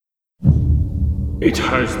It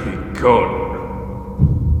has begun.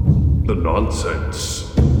 The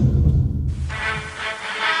nonsense.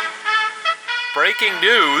 Breaking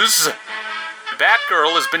news!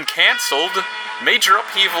 Batgirl has been cancelled. Major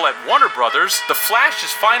upheaval at Warner Brothers. The Flash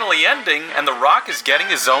is finally ending, and The Rock is getting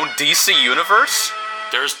his own DC universe.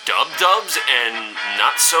 There's dub-dubs and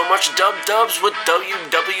not so much dub-dubs with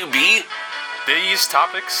WWB. These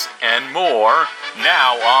topics and more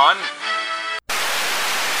now on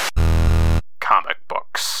comic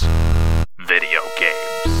books, video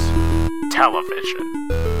games, television,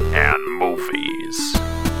 and movies.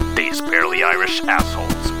 These barely Irish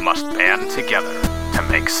assholes must band together to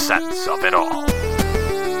make sense of it all.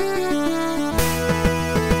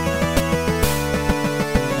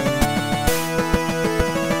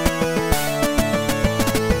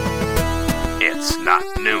 It's not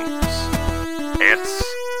news. It's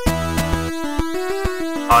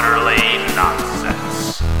utterly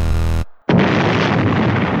nonsense.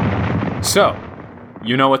 So,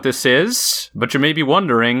 you know what this is, but you may be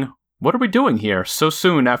wondering, what are we doing here so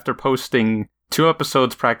soon after posting 2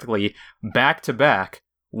 episodes practically back-to-back?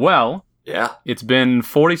 Well, yeah, it's been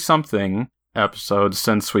 40-something episodes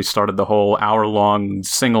since we started the whole hour-long,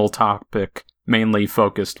 single-topic, mainly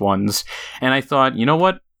focused ones, and I thought, you know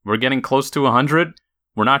what? We're getting close to 100.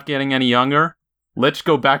 We're not getting any younger. Let's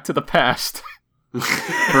go back to the past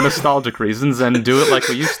for nostalgic reasons and do it like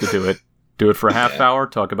we used to do it. Do it for a half hour,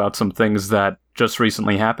 talk about some things that just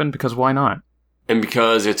recently happened, because why not? And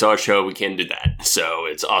because it's our show, we can do that. So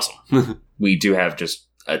it's awesome. We do have just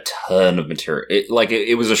a ton of material.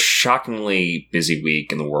 It was a shockingly busy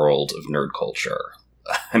week in the world of nerd culture.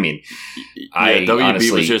 I mean, WB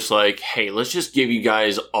honestly was just like, hey, let's just give you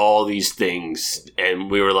guys all these things. And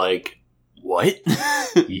we were like, what?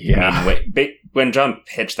 Yeah. I mean, when John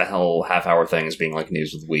pitched the whole half-hour thing as being like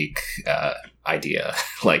news of the week idea,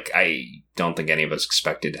 I don't think any of us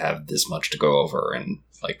expected to have this much to go over in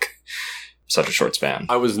such a short span.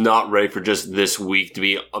 I was not ready for just this week to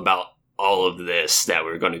be about all of this that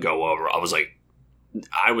we were going to go over.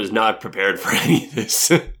 I was not prepared for any of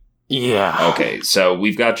this. Yeah. Okay, so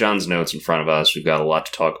we've got John's notes in front of us. We've got a lot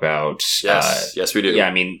to talk about. Yes, we do. Yeah,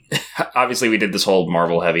 I mean, obviously we did this whole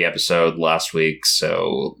Marvel-heavy episode last week,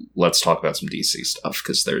 so let's talk about some DC stuff,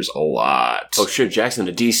 because there's a lot. Oh shit, Jackson,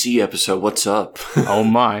 a DC episode, what's up? Oh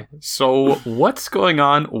my. So, what's going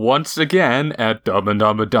on once again at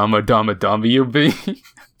WB?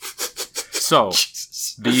 So,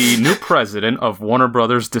 the new president of Warner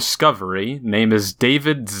Brothers Discovery, name is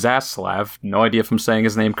David Zaslav. No idea if I'm saying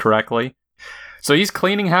his name correctly. So he's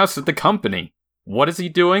cleaning house at the company. What is he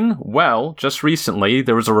doing? Well, just recently,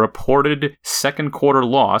 there was a reported second quarter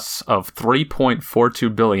loss of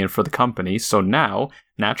 $3.42 billion for the company. So now,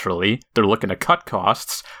 naturally, they're looking to cut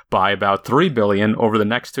costs by about $3 billion over the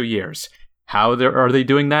next 2 years. How are they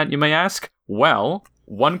doing that, you may ask? Well,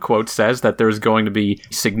 one quote says that there's going to be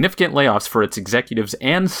significant layoffs for its executives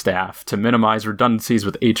and staff to minimize redundancies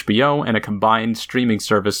with HBO and a combined streaming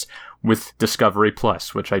service with Discovery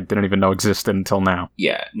Plus, which I didn't even know existed until now.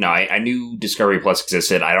 Yeah, no, I knew Discovery Plus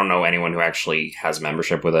existed. I don't know anyone who actually has a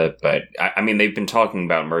membership with it, but I mean, they've been talking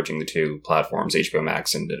about merging the two platforms, HBO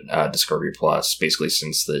Max and Discovery Plus, basically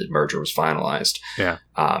since the merger was finalized. Yeah.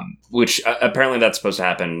 Which apparently that's supposed to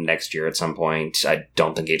happen next year at some point. I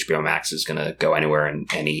don't think HBO Max is going to go anywhere in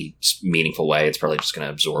any meaningful way. It's probably just going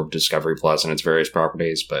to absorb Discovery Plus and its various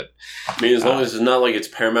properties, but... I mean, as long as it's not like it's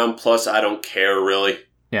Paramount Plus, I don't care, really.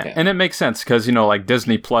 Yeah, and it makes sense, because,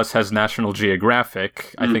 Disney Plus has National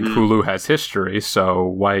Geographic. I think Hulu has History, so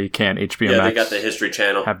why can't HBO Max... Yeah, they got the History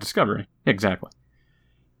Channel. ...have Discovery? Exactly.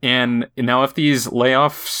 And now if these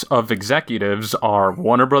layoffs of executives are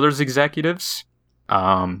Warner Brothers executives,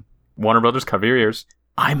 Warner Brothers, cover your ears,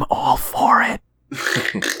 I'm all for it.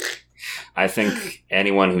 I think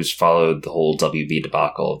anyone who's followed the whole WB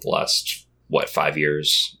debacle of the last, 5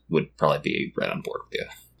 years would probably be right on board with you.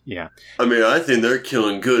 Yeah. I mean, I think they're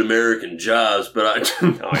killing good American jobs, but I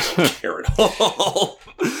don't care at all.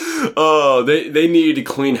 Oh, they needed to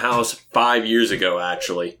clean house 5 years ago,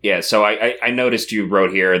 actually. Yeah, so I noticed you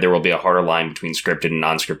wrote here there will be a harder line between scripted and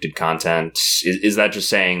non-scripted content. Is that just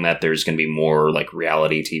saying that there's going to be more,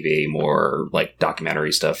 reality TV, more,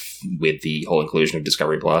 documentary stuff with the whole inclusion of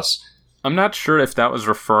Discovery Plus? I'm not sure if that was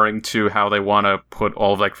referring to how they want to put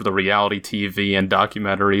all the reality TV and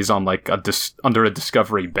documentaries on under a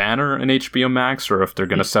Discovery banner in HBO Max, or if they're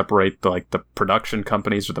going to separate the production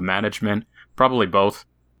companies or the management. Probably both,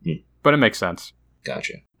 but it makes sense.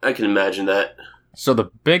 Gotcha. I can imagine that. So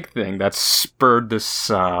the big thing that spurred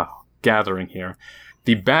this gathering here,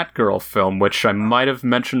 the Batgirl film, which I might have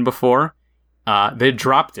mentioned before, they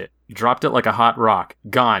dropped it. dropped it like a hot rock.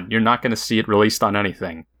 Gone. You're not going to see it released on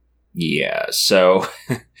anything. Yeah, so...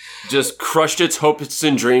 Just crushed its hopes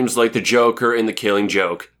and dreams like the Joker in The Killing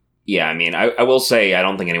Joke. Yeah, I mean, I will say I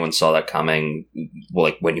don't think anyone saw that coming,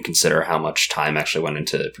 like, when you consider how much time actually went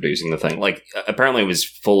into producing the thing. Like, apparently it was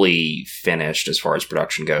fully finished as far as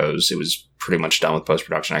production goes. It was pretty much done with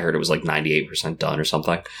post-production. I heard it was like 98% done or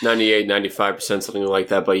something. 98, 95%, something like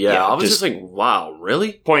that. But yeah, I was just like, wow,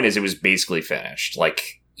 really? Point is, it was basically finished.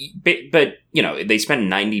 Like, but, you know, they spent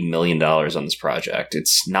 $90 million on this project.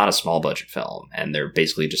 It's not a small budget film, and they're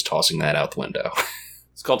basically just tossing that out the window.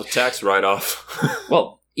 It's called a tax write-off.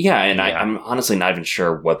 Well... Yeah, and yeah. I'm honestly not even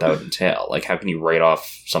sure what that would entail. Like, how can you write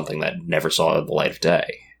off something that never saw the light of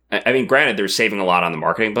day? I mean, granted, they're saving a lot on the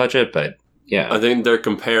marketing budget, but yeah. I think they're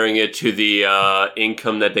comparing it to the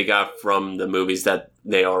income that they got from the movies that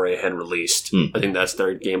they already had released. I think that's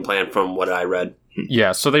their game plan from what I read.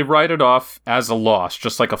 Yeah, so they write it off as a loss,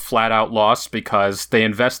 just like a flat-out loss, because they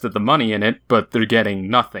invested the money in it, but they're getting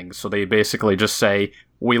nothing. So they basically just say...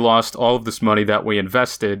 We lost all of this money that we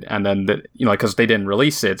invested, and then, because they didn't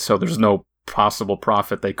release it, so there's no possible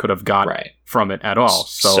profit they could have got from it at all.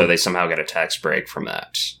 So they somehow get a tax break from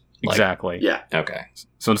that. Exactly. Yeah. Okay.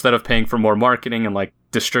 So instead of paying for more marketing and,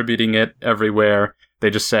 distributing it everywhere,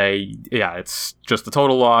 they just say, yeah, it's just a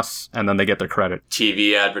total loss, and then they get their credit.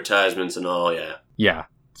 TV advertisements and all, yeah. Yeah.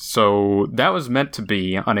 So that was meant to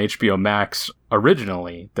be on HBO Max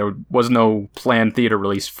originally. There was no planned theater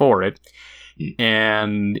release for it.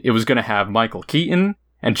 And it was going to have Michael Keaton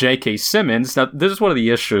and J.K. Simmons. Now, this is one of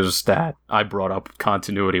the issues that I brought up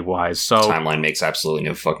continuity-wise. So timeline makes absolutely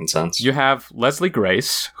no fucking sense. You have Leslie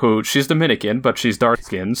Grace, who, she's Dominican, but she's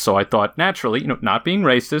dark-skinned. So I thought, naturally, not being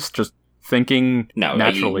racist, just thinking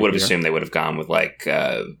naturally. You would have assumed they would have gone with,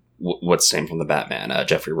 what's the name from the Batman?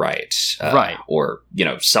 Jeffrey Wright. Right. Or,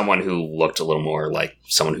 someone who looked a little more like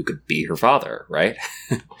someone who could be her father, right?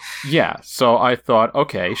 Yeah, so I thought,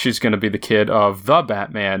 okay, she's going to be the kid of the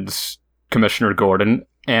Batman's Commissioner Gordon,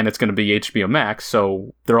 and it's going to be HBO Max,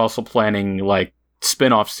 so they're also planning,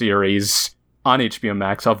 spin-off series on HBO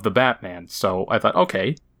Max of the Batman. So I thought,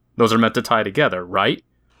 okay, those are meant to tie together, right?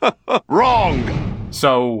 Wrong!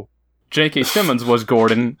 So J.K. Simmons was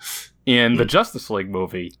Gordon in the Justice League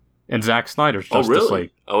movie. In Zack Snyder's Justice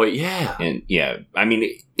League. Oh, yeah. And yeah, I mean,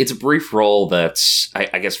 it's a brief role that's,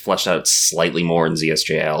 I guess, fleshed out slightly more in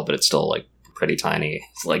ZSJL, but it's still, pretty tiny.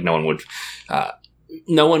 It's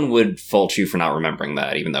no one would fault you for not remembering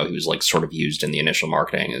that, even though he was, sort of used in the initial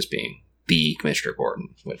marketing as being the Commissioner Gordon,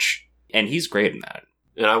 and he's great in that.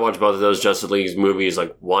 And I watched both of those Justice League movies,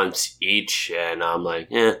 once each, and I'm like,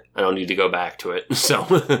 I don't need to go back to it, so.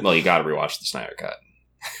 Well, you gotta rewatch the Snyder Cut.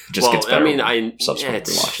 Just gets better subsequent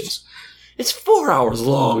rewatches. It's 4 hours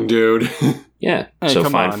long, dude. Yeah. Hey, so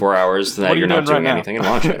find 4 hours that you're not doing anything and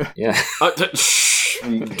watch it. Yeah.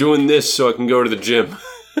 I'm doing this so I can go to the gym.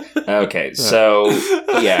 Okay, so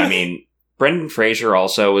yeah, I mean, Brendan Fraser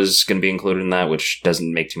also is going to be included in that, which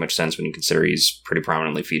doesn't make too much sense when you consider he's pretty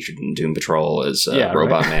prominently featured in Doom Patrol as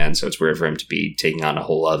Robot Man, so it's weird for him to be taking on a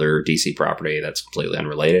whole other DC property that's completely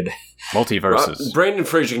unrelated. Multiverses. Brandon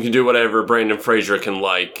Fraser can do whatever Brandon Fraser can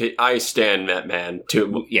like. I stand that man,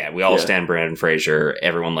 too. Yeah, we all stand Brandon Fraser.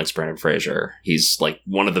 Everyone likes Brandon Fraser. He's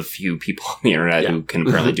one of the few people on the internet who can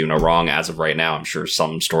apparently do no wrong as of right now. I'm sure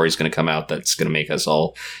some story's going to come out that's going to make us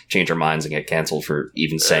all change our minds and get canceled for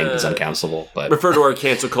even saying he's uncancelable. But refer to our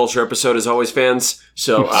cancel culture episode as always, fans.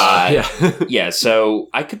 So, yeah, so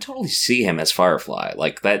I could totally see him as Firefly.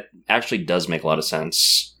 That actually does make a lot of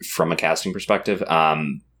sense from a casting perspective.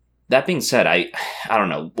 That being said, I don't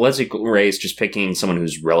know. Leslie Grace, just picking someone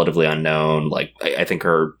who's relatively unknown. I think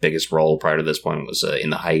her biggest role prior to this point was in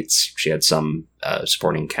The Heights. She had some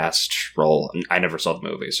supporting cast role. I never saw the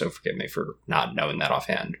movie, so forgive me for not knowing that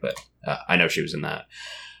offhand. But I know she was in that.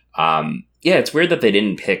 Yeah, it's weird that they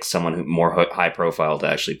didn't pick someone who more high profile to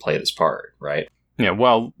actually play this part, right? Yeah,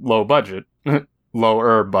 well, low budget.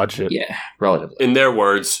 Lower budget. Yeah, relatively. In their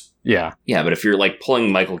words. Yeah. Yeah, but if you're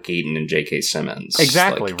pulling Michael Keaton and J.K. Simmons,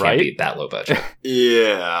 exactly, it right? Can't be that low budget.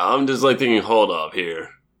 Yeah, I'm just thinking, hold up here.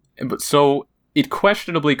 But so it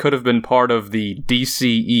questionably could have been part of the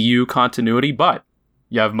DC-EU continuity, but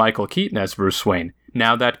you have Michael Keaton as Bruce Wayne.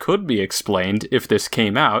 Now that could be explained if this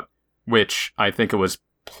came out, which I think it was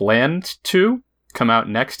planned to come out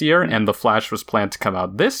next year, and The Flash was planned to come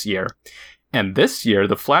out this year. And this year,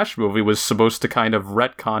 the Flash movie was supposed to kind of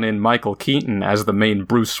retcon in Michael Keaton as the main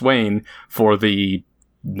Bruce Wayne for the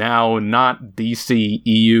now not DC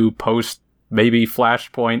EU post maybe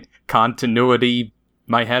Flashpoint continuity.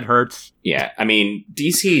 My head hurts. Yeah, I mean,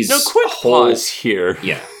 DC's quick pause here.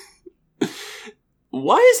 Yeah.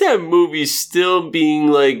 Why is that movie still being,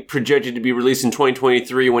 like, projected to be released in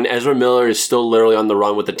 2023 when Ezra Miller is still literally on the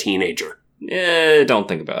run with a teenager? Don't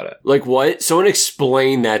think about it. Like, what? Someone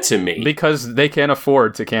explain that to me. Because they can't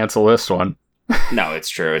afford to cancel this one. No, it's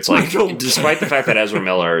true. It's like, despite the fact that Ezra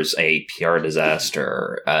Miller is a PR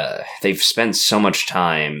disaster, they've spent so much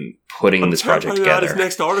time putting this project together. His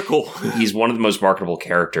next article. He's one of the most marketable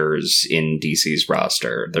characters in DC's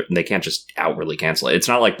roster. They can't just outwardly cancel it. It's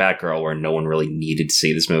not like Batgirl, where no one really needed to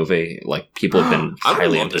see this movie. Like, people have been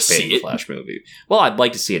highly anticipating the Flash movie. Well, I'd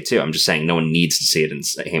like to see it too. I'm just saying no one needs to see it in the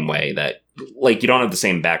same way that, like, you don't have the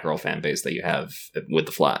same Batgirl fan base that you have with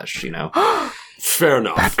the Flash, you know? Fair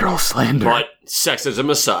enough. Batgirl slander. But sexism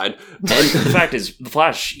aside. And the fact is, the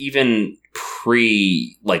Flash, even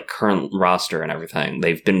pre, like, current roster and everything,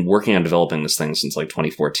 they've been working on developing this thing since, like,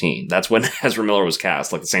 2014. That's when Ezra Miller was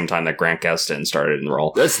cast, like, the same time that Grant Gustin started in the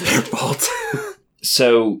role. That's their fault.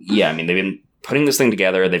 So, yeah, I mean, they've been putting this thing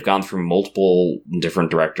together. They've gone through multiple different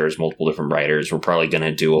directors, multiple different writers. We're probably going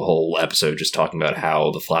to do a whole episode just talking about how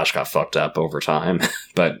the Flash got fucked up over time.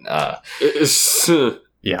 But, yeah,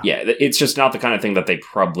 it's just not the kind of thing that they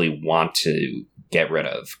probably want to get rid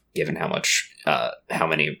of, given how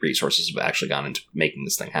many resources have actually gone into making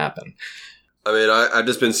this thing happen. I mean, I've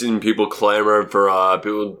just been seeing people clamor for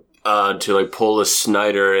people to, like, pull a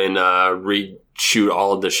Snyder and reshoot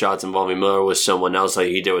all of the shots involving Miller with someone else, like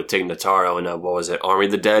he did with Tig Notaro and what was it, Army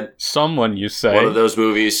of the Dead? Someone, you say. One of those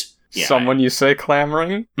movies. Yeah, someone, you say,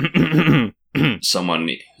 clamoring? Someone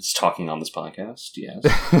is talking on this podcast, yes.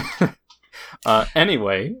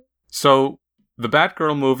 Anyway, so the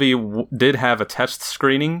Batgirl movie did have a test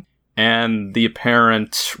screening, and the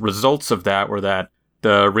apparent results of that were that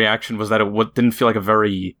the reaction was that it didn't feel like a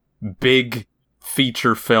very big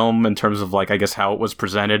feature film in terms of, like, I guess how it was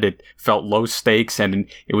presented. It felt low stakes, and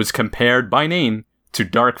it was compared by name to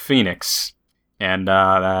Dark Phoenix, and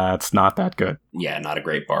that's not that good. Yeah, not a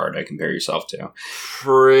great bar to compare yourself to.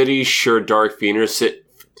 Pretty sure Dark Phoenix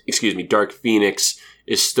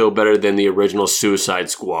is still better than the original Suicide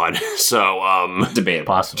Squad. So, debatable.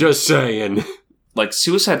 Possibly. Just saying. Like,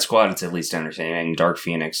 Suicide Squad is at least entertaining. Dark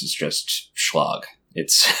Phoenix is just schlock.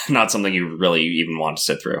 It's not something you really even want to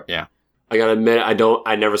sit through. Yeah. I gotta admit,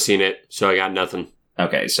 I've never seen it, so I got nothing.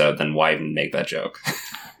 Okay, so then why even make that joke?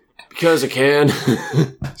 Because I can.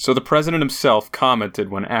 So the president himself commented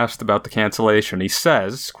when asked about the cancellation. He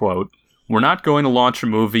says, quote, "We're not going to launch a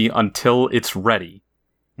movie until it's ready.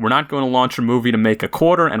 We're not going to launch a movie to make a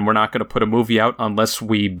quarter, and we're not going to put a movie out unless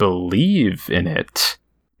we believe in it."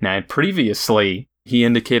 Now, previously, he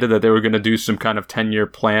indicated that they were going to do some kind of 10-year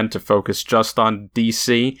plan to focus just on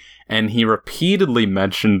DC, and he repeatedly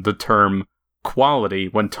mentioned the term quality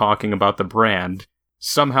when talking about the brand,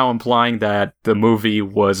 somehow implying that the movie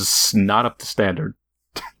was not up to standard.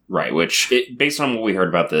 Right, which, based on what we heard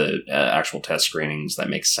about the actual test screenings, that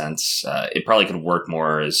makes sense. It probably could work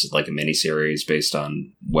more as, like, a miniseries based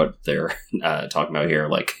on what they're talking about here.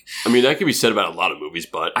 Like, I mean, that could be said about a lot of movies,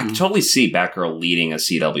 but I could totally see Batgirl leading a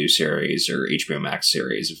CW series or HBO Max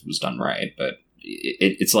series if it was done right, but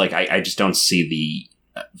it's like, I just don't see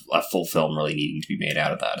a full film really needing to be made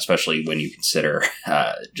out of that, especially when you consider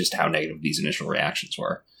just how negative these initial reactions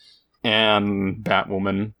were. And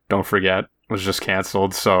Batwoman, don't forget, was just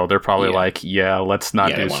canceled, so they're probably let's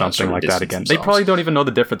not do something like that again. They probably don't even know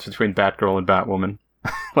the difference between Batgirl and Batwoman.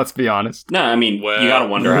 Let's be honest. No, I mean, you gotta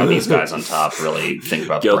wonder how these guys on top really think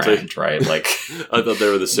about the brand, right? Like, I thought they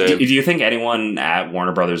were the same. Do you think anyone at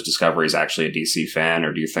Warner Brothers Discovery is actually a DC fan,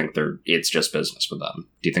 or do you think it's just business with them?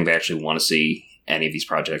 Do you think they actually want to see any of these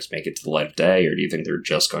projects make it to the light of day, or do you think they're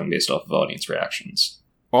just going based off of audience reactions?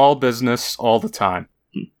 All business, all the time.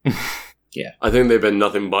 Yeah. I think they've been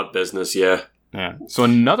nothing but business, yeah. So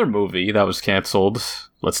another movie that was canceled,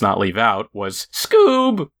 let's not leave out, was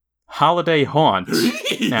Scoob! Holiday Haunt.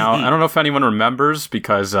 Now, I don't know if anyone remembers,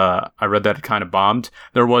 because I read that it kind of bombed.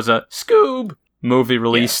 There was a Scoob movie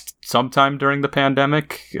released sometime during the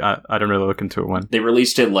pandemic. I didn't really look into it when. They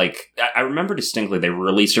released it, like, I remember distinctly, they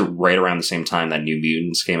released it right around the same time that New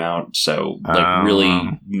Mutants came out. So, like,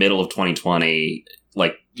 really middle of 2020.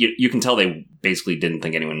 Like, you can tell they basically didn't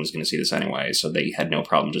think anyone was going to see this anyway, so they had no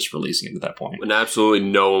problem just releasing it at that point. And absolutely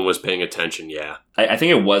no one was paying attention, yeah. I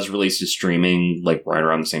think it was released to streaming, like, right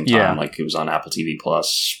around the same time. Yeah. Like, it was on Apple TV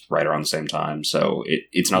Plus right around the same time, so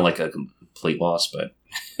it's not like a complete loss, but...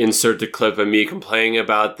 Insert the clip of me complaining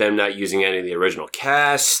about them not using any of the original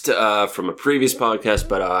cast from a previous podcast,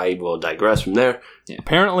 but I will digress from there. Yeah.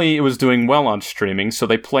 Apparently, it was doing well on streaming, so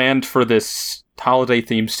they planned for this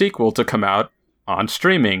holiday-themed sequel to come out on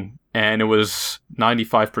streaming, and it was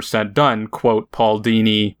 95% done, quote Paul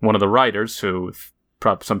Dini, one of the writers, who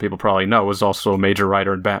some people probably know, was also a major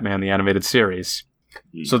writer in Batman the Animated Series.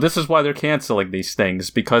 So this is why they're canceling these things,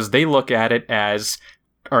 because they look at it as,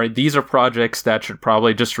 all right, these are projects that should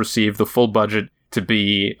probably just receive the full budget to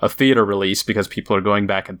be a theater release, because people are going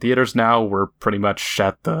back in theaters now. We're pretty much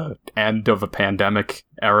at the end of a pandemic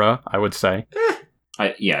era, I would say.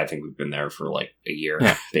 I think we've been there for like a year,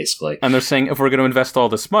 basically. And they're saying if we're going to invest all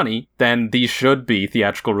this money, then these should be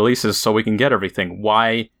theatrical releases so we can get everything.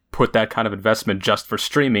 Why put that kind of investment just for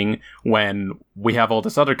streaming when we have all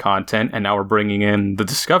this other content and now we're bringing in the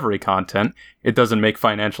Discovery content? It doesn't make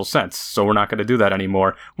financial sense, so we're not going to do that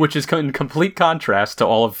anymore, which is in complete contrast to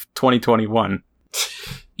all of 2021.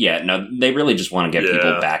 Yeah, no, they really just want to get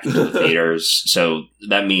people back into the theaters, so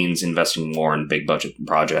that means investing more in big budget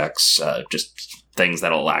projects, just things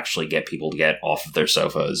that'll actually get people to get off of their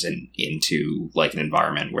sofas and into like an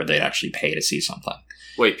environment where they'd actually pay to see something.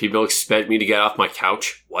 Wait, people expect me to get off my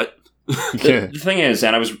couch? What? The thing is,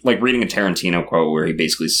 and I was like reading a Tarantino quote where he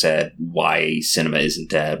basically said why cinema isn't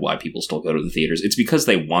dead, why people still go to the theaters. It's because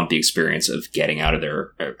they want the experience of getting out of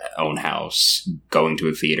their own house, going to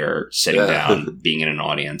a theater, sitting down, being in an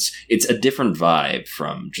audience. It's a different vibe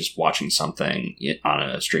from just watching something on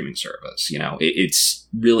a streaming service. You know, it's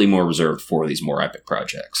really more reserved for these more epic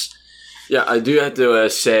projects. Yeah, I do have to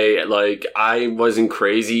say, like, I wasn't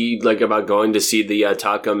crazy, like, about going to see the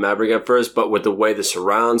Top Gun Maverick at first, but with the way the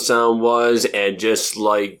surround sound was and just,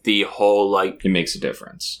 like, the whole, like... It makes a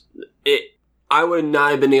difference. I would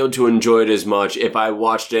not have been able to enjoy it as much if I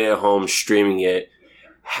watched it at home streaming it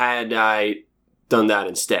had I done that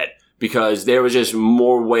instead. Because there was just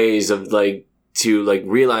more ways of, like, to, like,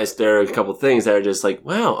 realize there are a couple things that are just like,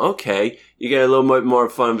 wow, okay, you get a little bit more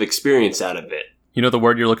fun of experience out of it. You know the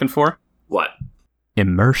word you're looking for? What?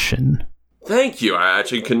 Immersion. Thank you. I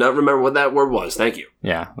actually could not remember what that word was. Thank you.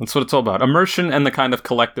 Yeah, that's what it's all about. Immersion and the kind of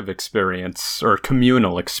collective experience, or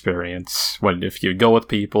communal experience, if you go with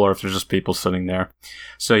people or if there's just people sitting there.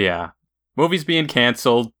 So yeah, movies being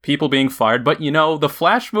canceled, people being fired, but you know, the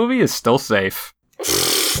Flash movie is still safe.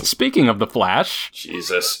 Speaking of the Flash...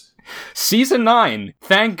 Jesus. Season 9,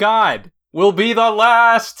 thank God, will be the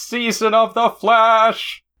last season of the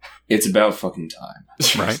Flash! It's about fucking time.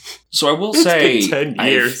 Right. So I will say, It's been 10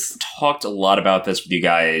 years. I've talked a lot about this with you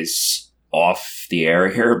guys off the air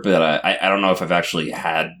here, but I don't know if I've actually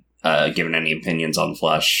had given any opinions on the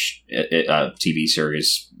Flash TV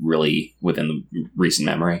series really within the recent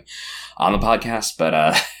memory on the podcast,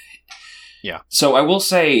 but yeah. So I will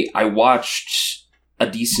say I watched a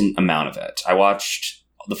decent amount of it. I watched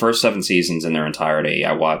the first 7 seasons in their entirety.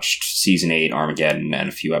 I watched season 8, Armageddon, and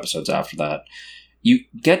a few episodes after that. You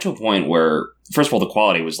get to a point where, first of all, the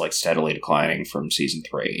quality was like steadily declining from season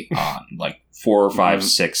 3 on. Like 4, 5,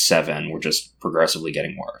 6, 7 were just progressively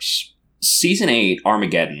getting worse. Season 8,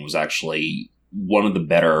 Armageddon, was actually one of the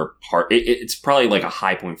better it's probably like a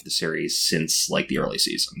high point for the series since like the early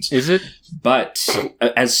seasons. Is it? But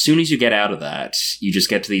as soon as you get out of that, you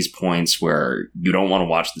just get to these points where you don't want to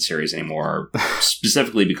watch the series anymore,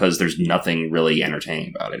 specifically because there's nothing really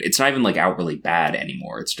entertaining about it. It's not even like outwardly bad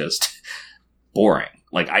anymore. It's just boring.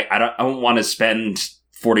 Like I don't want to spend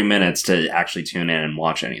 40 minutes to actually tune in and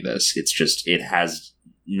watch any of this. It's just, it has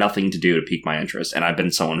nothing to do to pique my interest, and I've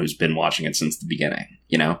been someone who's been watching it since the beginning,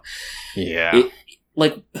 you know? Yeah.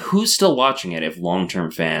 Like, who's still watching it if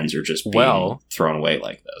long-term fans are just being thrown away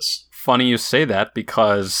like this? Funny you say that,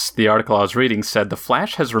 because the article I was reading said The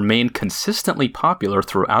Flash has remained consistently popular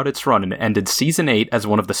throughout its run and ended Season 8 as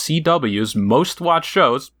one of the CW's most-watched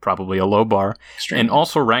shows, probably a low bar, and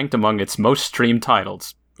also ranked among its most streamed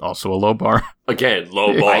titles, also a low bar. Again,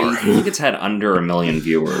 low bar. I think it's had under 1 million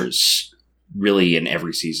viewers, really, in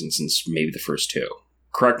every season since maybe the first 2.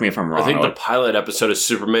 Correct me if I'm wrong. I think the pilot episode of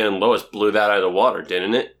Superman and Lois blew that out of the water,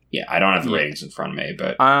 didn't it? Yeah, I don't have the ratings in front of me,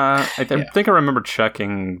 but... I think I remember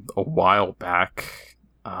checking a while back.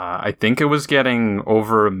 I think it was getting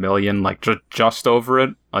over 1 million, like just over it,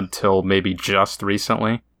 until maybe just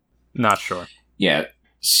recently. Not sure. Yeah,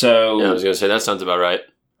 so... Yeah, I was going to say, that sounds about right.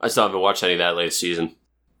 I still haven't watched any of that latest season.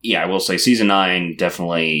 Yeah, I will say Season 9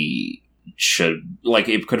 definitely should... Like,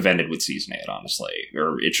 it could have ended with Season 8, honestly.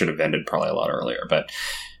 Or it should have ended probably a lot earlier. But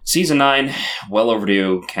Season 9, well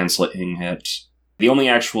overdue, canceling it. The only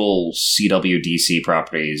actual CW DC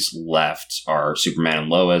properties left are Superman and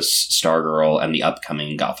Lois, Stargirl, and the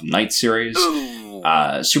upcoming Gotham Knights series.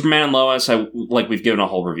 Superman and Lois, we've given a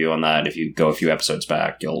whole review on that. If you go a few episodes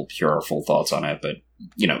back, you'll hear our full thoughts on it. But,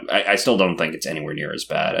 you know, I still don't think it's anywhere near as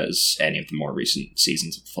bad as any of the more recent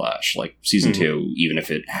seasons of Flash. Like, Season 2, even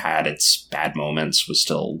if it had its bad moments, was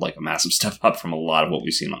still, like, a massive step up from a lot of what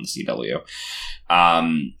we've seen on the CW.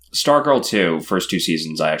 Stargirl 2, first 2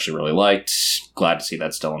 seasons I actually really liked. Glad to see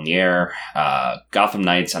that's still in the air. Gotham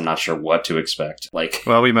Knights, I'm not sure what to expect.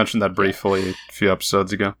 Well, we mentioned that briefly a few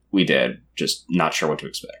episodes ago. We did. Just not sure what to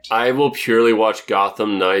expect. I will purely watch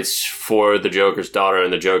Gotham Knights for the Joker's daughter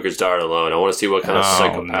and the Joker's daughter alone. I want to see what kind of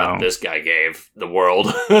psychopath this guy gave the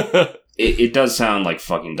world. It does sound like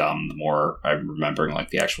fucking dumb the more I'm remembering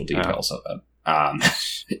the actual details of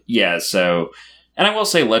it. So... And I will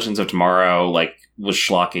say Legends of Tomorrow, was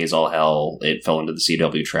schlocky as all hell. It fell into the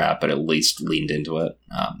CW trap, but at least leaned into it.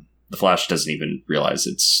 The Flash doesn't even realize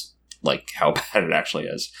it's, how bad it actually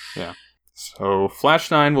is. Yeah. So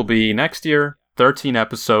Flash 9 will be next year, 13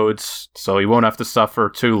 episodes, so you won't have to suffer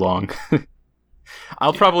too long.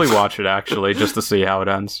 I'll probably watch it, actually, just to see how it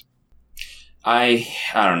ends. I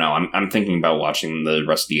don't know. I'm thinking about watching the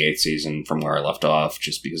rest of the 8th season from where I left off,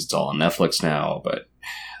 just because it's all on Netflix now, but...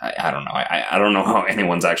 I don't know. I don't know how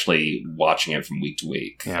anyone's actually watching it from week to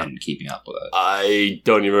week and keeping up with it. I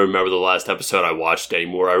don't even remember the last episode I watched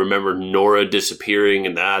anymore. I remember Nora disappearing,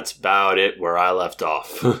 and that's about it where I left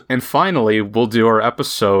off. And finally, we'll do our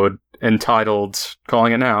episode entitled,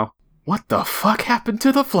 calling it now, What the Fuck Happened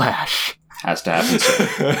to the Flash? Has to happen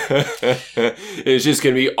soon. It's just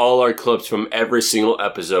going to be all our clips from every single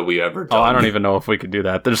episode we've ever done. Oh, I don't even know if we could do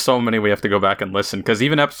that. There's so many we have to go back and listen, because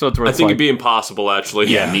even episodes where I think it'd be impossible, actually.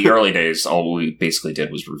 Yeah, in the early days, all we basically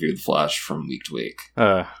did was review The Flash from week to week.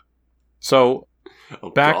 Back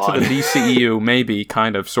to the DCEU, maybe,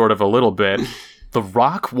 kind of, sort of, a little bit. The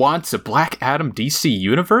Rock wants a Black Adam DC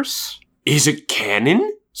universe? Is it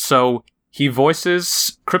canon? So... he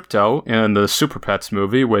voices Crypto in the Super Pets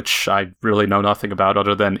movie, which I really know nothing about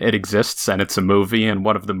other than it exists and it's a movie and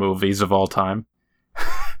one of the movies of all time.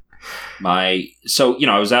 I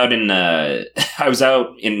was out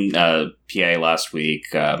in PA last week.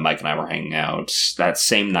 Mike and I were hanging out. That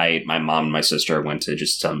same night, my mom and my sister went to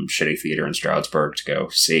just some shitty theater in Stroudsburg to go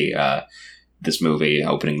see this movie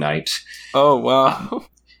opening night. Oh, wow.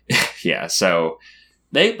 Yeah, so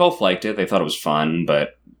they both liked it. They thought it was fun,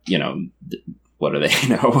 but what do they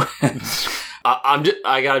know?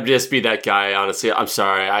 I gotta just be that guy, honestly. I'm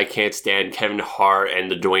sorry. I can't stand Kevin Hart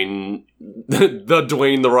and the Dwayne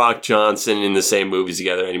The Rock Johnson in the same movies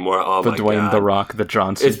together anymore. Oh my God. Dwayne The Rock the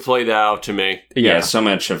Johnson. It's played out to me. Yeah, so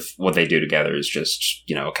much of what they do together is just,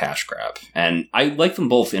 a cash grab. And I like them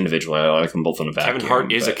both individually. I like them both in a vacuum. Kevin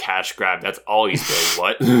Hart is a cash grab. That's all he's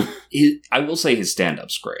doing. What? I will say his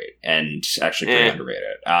stand-up's great and actually pretty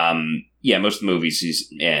underrated. Most of the movies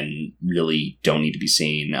he's in really don't need to be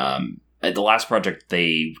seen. The last project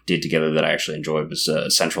they did together that I actually enjoyed was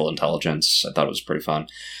Central Intelligence. I thought it was pretty fun.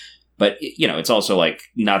 But, it's also,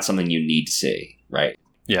 not something you need to see, right?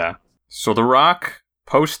 Yeah. So The Rock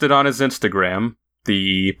posted on his Instagram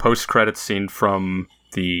the post-credits scene from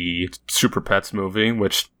the Super Pets movie,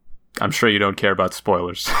 which I'm sure you don't care about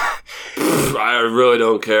spoilers. I really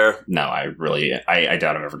don't care. No, I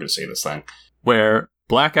doubt I'm ever going to see this thing. Where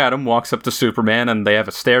Black Adam walks up to Superman and they have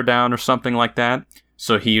a stare down or something like that.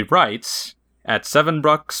 So he writes, at Seven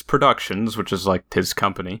Bucks Productions, which is his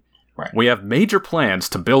company, right. We have major plans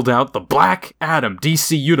to build out the Black Adam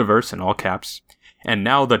DC universe, in all caps, and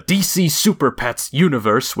now the DC Super Pets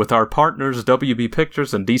universe with our partners WB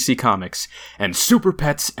Pictures and DC Comics, and Super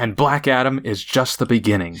Pets and Black Adam is just the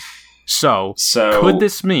beginning. So could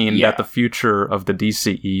this mean that the future of the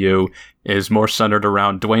DCEU is more centered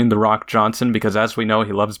around Dwayne The Rock Johnson? Because as we know,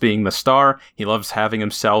 he loves being the star, he loves having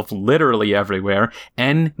himself literally everywhere,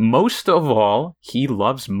 and most of all, he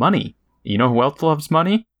loves money. You know who else loves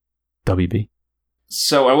money? WB.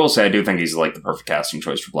 So I will say I do think he's the perfect casting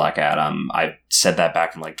choice for Black Adam. I said that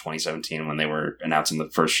back in 2017 when they were announcing the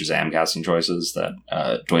first Shazam casting choices, that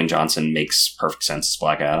Dwayne Johnson makes perfect sense as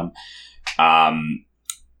Black Adam.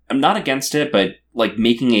 I'm not against it, but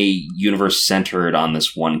making a universe centered on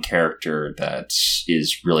this one character that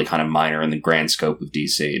is really kind of minor in the grand scope of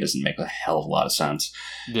DC doesn't make a hell of a lot of sense.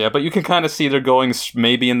 Yeah, but you can kind of see they're going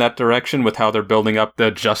maybe in that direction with how they're building up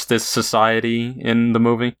the Justice Society in the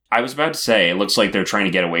movie. I was about to say, it looks like they're trying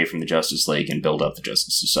to get away from the Justice League and build up the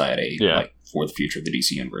Justice Society for the future of the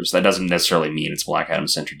DC universe. That doesn't necessarily mean it's Black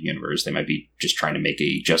Adam-centered universe. They might be just trying to make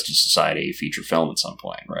a Justice Society feature film at some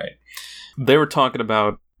point, right? They were talking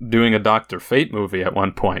about doing a Dr. Fate movie at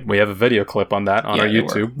one point. We have a video clip on that on our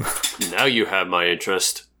YouTube. Now you have my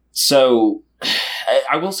interest. So,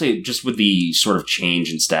 I will say, just with the sort of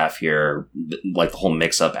change in staff here, the whole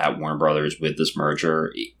mix-up at Warner Brothers with this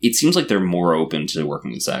merger, it seems like they're more open to working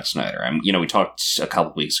with Zack Snyder. We talked a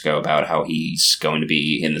couple weeks ago about how he's going to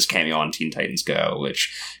be in this cameo on Teen Titans Go,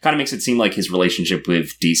 which kind of makes it seem like his relationship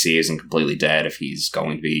with DC isn't completely dead if he's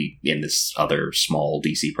going to be in this other small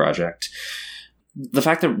DC project. the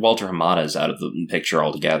fact that Walter Hamada is out of the picture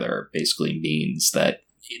altogether basically means that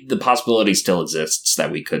the possibility still exists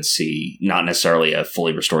that we could see not necessarily a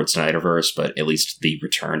fully restored Snyderverse, but at least the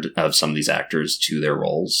return of some of these actors to their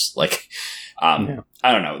roles. Like, I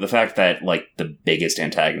don't know. The fact that, like, the biggest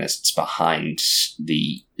antagonists behind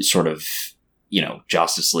the sort of,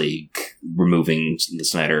 Justice League removing the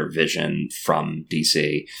Snyder vision from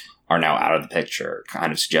DC are now out of the picture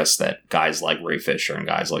kind of suggests that guys like Ray Fisher and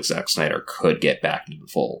guys like Zack Snyder could get back into the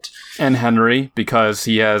fold. And Henry, because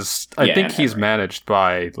he has, I think he's managed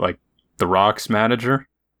by, like, The Rock's manager.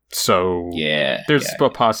 So there's a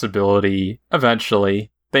possibility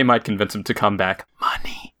eventually they might convince him to come back.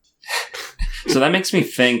 Money. So that makes me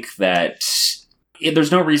think that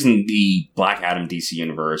there's no reason the Black Adam DC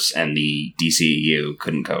universe and the DCEU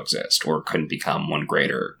couldn't coexist or couldn't become one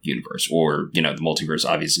greater universe. Or, the multiverse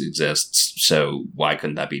obviously exists, so why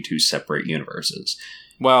couldn't that be two separate universes?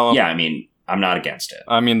 Well, yeah, I mean, I'm not against it.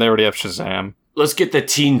 I mean, they already have Shazam. Let's get the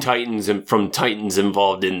Teen Titans from Titans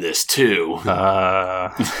involved in this, too.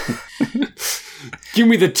 Give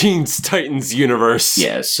me the Teen Titans universe.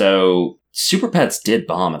 Yeah, so Super Pets did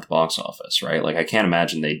bomb at the box office, right? Like, I can't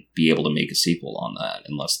imagine they'd be able to make a sequel on that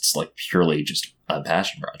unless it's, like, purely just a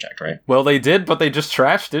passion project, right? Well, they did, but they just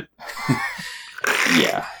trashed it.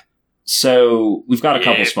 Yeah. So, we've got a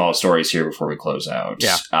couple small stories here before we close out.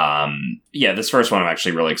 Yeah. This first one I'm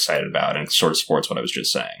actually really excited about, and it sort of supports what I was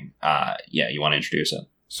just saying. You want to introduce it?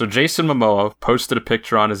 So, Jason Momoa posted a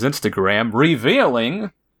picture on his Instagram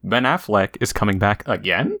revealing Ben Affleck is coming back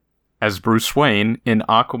again as Bruce Wayne in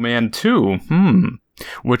Aquaman 2,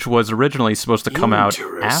 which was originally supposed to come out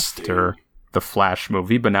after the Flash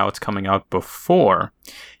movie, but now it's coming out before.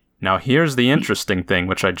 Now, here's the interesting thing,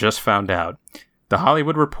 which I just found out. The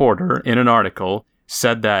Hollywood Reporter, in an article,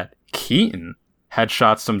 said that Keaton had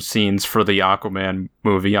shot some scenes for the Aquaman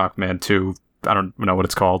movie, Aquaman 2, I don't know what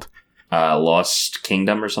it's called. Lost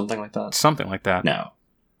Kingdom or something like that? Something like that. No.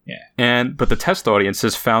 Yeah. But the test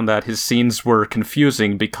audiences found that his scenes were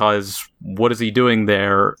confusing because what is he doing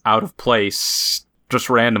there out of place just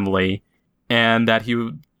randomly? And that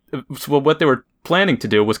what they were planning to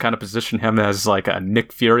do was kind of position him as like a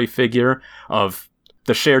Nick Fury figure of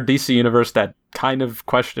the shared DC universe that kind of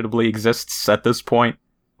questionably exists at this point.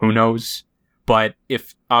 Who knows? But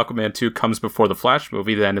if Aquaman 2 comes before the Flash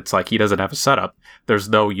movie, then it's like he doesn't have a setup. There's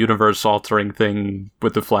no universe-altering thing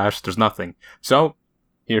with the Flash. There's nothing. So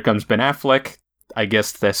here comes Ben Affleck. I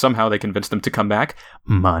guess that somehow they convinced him to come back.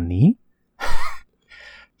 Money.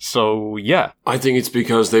 So, yeah. I think it's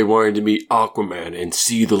because they wanted to meet Aquaman and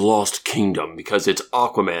see the Lost Kingdom, because it's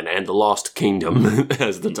Aquaman and the Lost Kingdom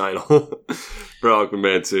as the title for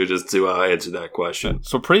Aquaman 2, just to answer that question.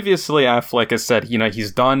 So previously, Affleck has said,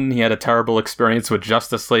 he's done. He had a terrible experience with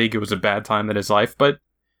Justice League. It was a bad time in his life, but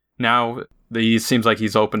now he seems like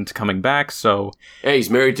he's open to coming back, so... Hey, he's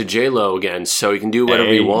married to J-Lo again, so he can do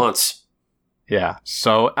whatever he wants. Yeah,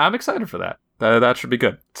 so I'm excited for that. That should be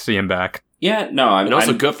good to see him back. Yeah, no, and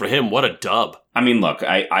also good for him. What a dub. I mean, look,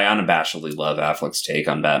 I unabashedly love Affleck's take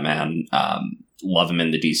on Batman. Love him in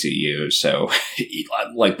the DCU, so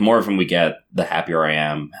like the more of him we get, the happier I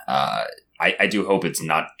am. I do hope it's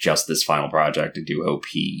not just this final project. I do hope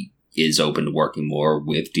he is open to working more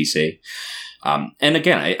with DC. And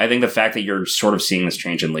again, I think the fact that you're sort of seeing this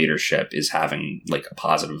change in leadership is having like a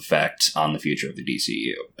positive effect on the future of the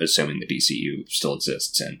DCU, assuming the DCU still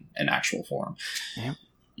exists in an actual form. Yeah.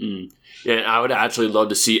 Yeah, and I would actually love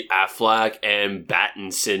to see Affleck and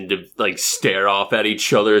Pattinson to like stare off at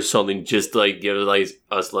each other or something, just like give like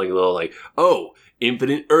us like a little like, oh,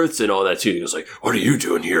 Infinite Earths and all that too. He goes like, what are you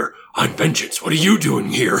doing here? I'm vengeance. What are you doing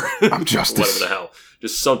here? I'm justice. Whatever the hell.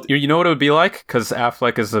 Just something. You know what it would be like? Because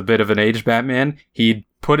Affleck is a bit of an aged Batman. He'd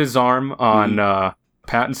put his arm on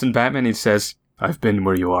Pattinson Batman. He says, I've been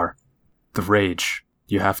where you are. The rage.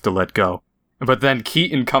 You have to let go. But then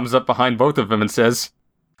Keaton comes up behind both of them and says,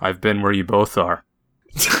 I've been where you both are.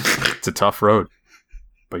 It's a tough road,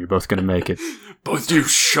 but you're both gonna make it. Both of you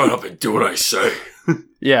shut up and do what I say.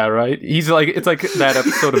 Yeah, right? It's like that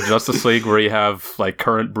episode of Justice League where you have like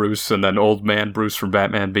current Bruce and then old man Bruce from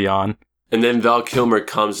Batman Beyond. And then Val Kilmer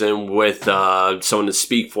comes in with someone to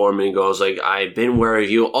speak for him and goes like, I've been where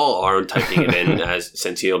you all are, typing it in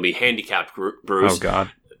since he'll be handicapped Bruce. Oh, God.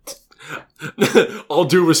 All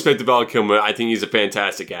due respect to Val Kilmer, I think he's a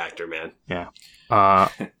fantastic actor, man. Yeah.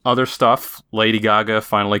 Other stuff, Lady Gaga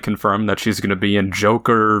finally confirmed that she's going to be in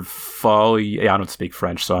Joker Folly. I don't speak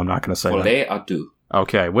French, so I'm not going to say Folie that. à deux.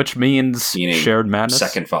 Okay, which means shared madness?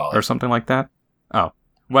 Second folly. Or something like that? Oh.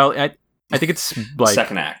 Well, I think it's like...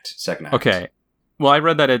 Second act. Okay. Well, I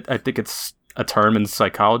read that I think it's a term in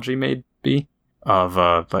psychology, maybe. of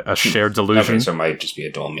like a shared delusion. Okay, so it might just be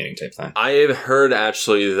a dual meaning type thing. I have heard,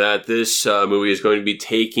 actually, that this movie is going to be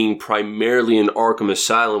taking primarily in Arkham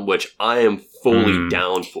Asylum, which I am fully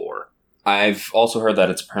down for. I've also heard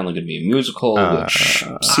that it's apparently going to be a musical, which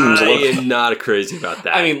seems a little... I am not crazy about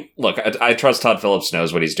that. I mean, look, I trust Todd Phillips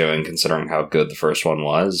knows what he's doing, considering how good the first one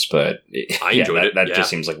was, but I enjoyed it. That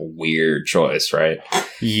just seems like a weird choice, right?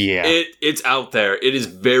 Yeah. It's out there. It is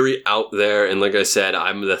very out there, and like I said,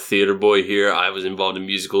 I'm the theater boy here. I was involved in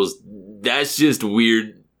musicals. That's just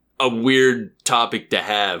weird. A weird topic to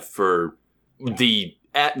have for the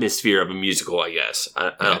atmosphere of a musical, I guess.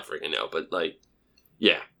 I don't freaking know, but like,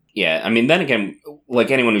 yeah. Yeah, I mean, then again,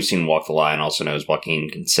 like anyone who's seen Walk the Line also knows Joaquin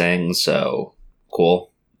can sing, so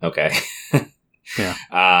cool. Okay. Yeah.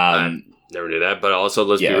 Never knew that, but also,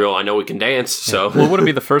 let's be real, I know we can dance, so... Well, it wouldn't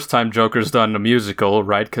be the first time Joker's done a musical,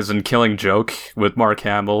 right? Because in Killing Joke with Mark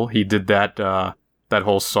Hamill, he did that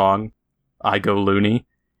whole song, I Go Loony.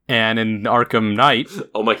 And in Arkham Knight,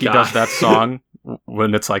 oh my God. He does that song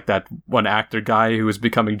when it's like that one actor guy who is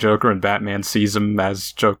becoming Joker and Batman sees him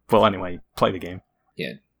as Joker. Well, anyway, play the game.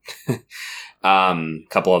 Yeah.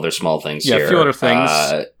 Couple other small things here. Yeah, a few other things.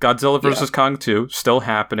 Godzilla vs. Kong 2, still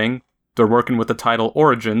happening. They're working with the title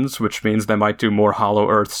Origins, which means they might do more Hollow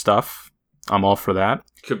Earth stuff. I'm all for that.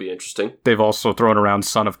 Could be interesting. They've also thrown around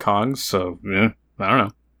Son of Kong, so I don't know.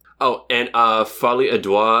 Oh, and Folie à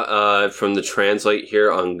Deux from the translate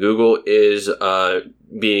here on Google is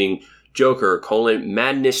being Joker,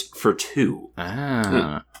 Madness for Two.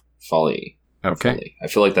 Folly. Okay. Folly. I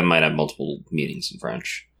feel like that might have multiple meanings in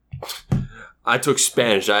French. I took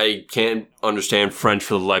Spanish. I can't understand French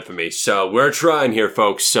for the life of me. So we're trying here,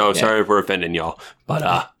 folks. So sorry if we're offending y'all.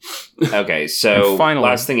 But, okay, so finally,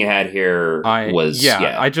 last thing you had here was...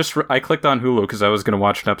 I clicked on Hulu because I was going to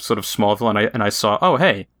watch an episode of Smallville, and I saw, oh,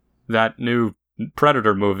 hey, that new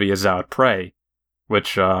Predator movie is out, Prey,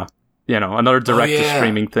 which, another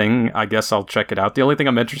direct-to-streaming thing. I guess I'll check it out. The only thing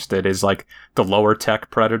I'm interested is, like, the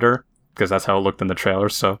lower-tech Predator, because that's how it looked in the trailer,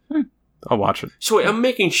 so... I'll watch it. So wait, I'm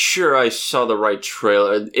making sure I saw the right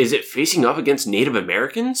trailer. Is it facing off against Native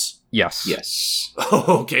Americans? Yes. Yes.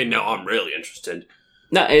 Oh, okay, no, I'm really interested.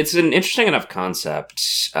 No, it's an interesting enough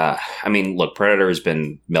concept. I mean, look, Predator has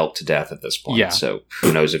been milked to death at this point, so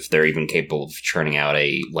who knows if they're even capable of churning out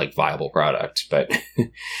a, viable product, but...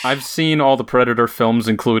 I've seen all the Predator films,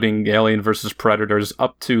 including Alien vs. Predators,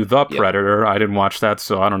 up to The Predator. I didn't watch that,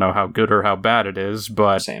 so I don't know how good or how bad it is,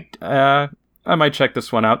 but... Same. I might check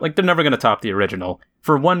this one out. Like, they're never going to top the original.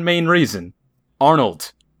 For one main reason.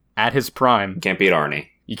 Arnold. At his prime. Can't beat Arnie.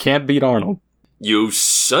 You can't beat Arnold. You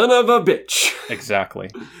son of a bitch.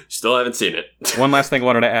 Exactly. Still haven't seen it. One last thing I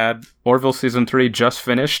wanted to add. Orville Season 3 just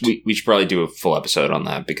finished. We should probably do a full episode on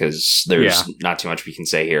that, because there's not too much we can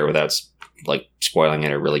say here without, spoiling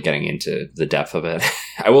it or really getting into the depth of it.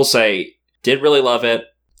 I will say, did really love it.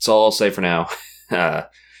 That's all I'll say for now.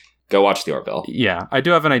 Go watch the Orville. Yeah, I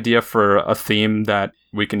do have an idea for a theme that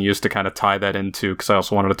we can use to kind of tie that into, because I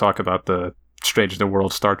also wanted to talk about the Strange New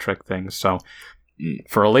World Star Trek thing, so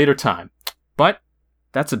for a later time. But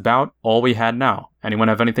that's about all we had now. Anyone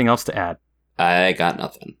have anything else to add? I got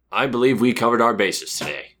nothing. I believe we covered our bases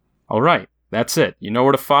today. All right, that's it. You know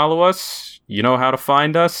where to follow us. You know how to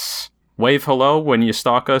find us. Wave hello when you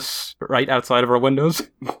stalk us right outside of our windows.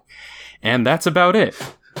 And that's about it.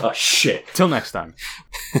 Oh, shit. Till next time.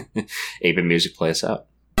 Ape and Music, play us out.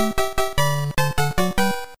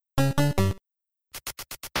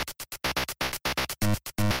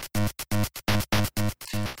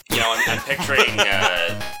 I'm picturing,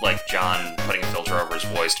 John putting a filter over his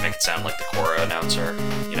voice to make it sound like the Cora announcer.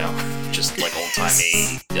 Just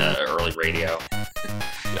old-timey, early radio.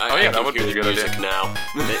 That would be a good idea. Now.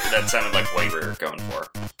 That sounded like what you were going for,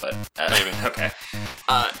 but maybe. Okay.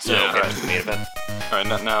 So get to the main event. All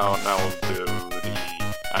right, now we'll do the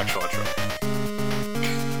actual intro.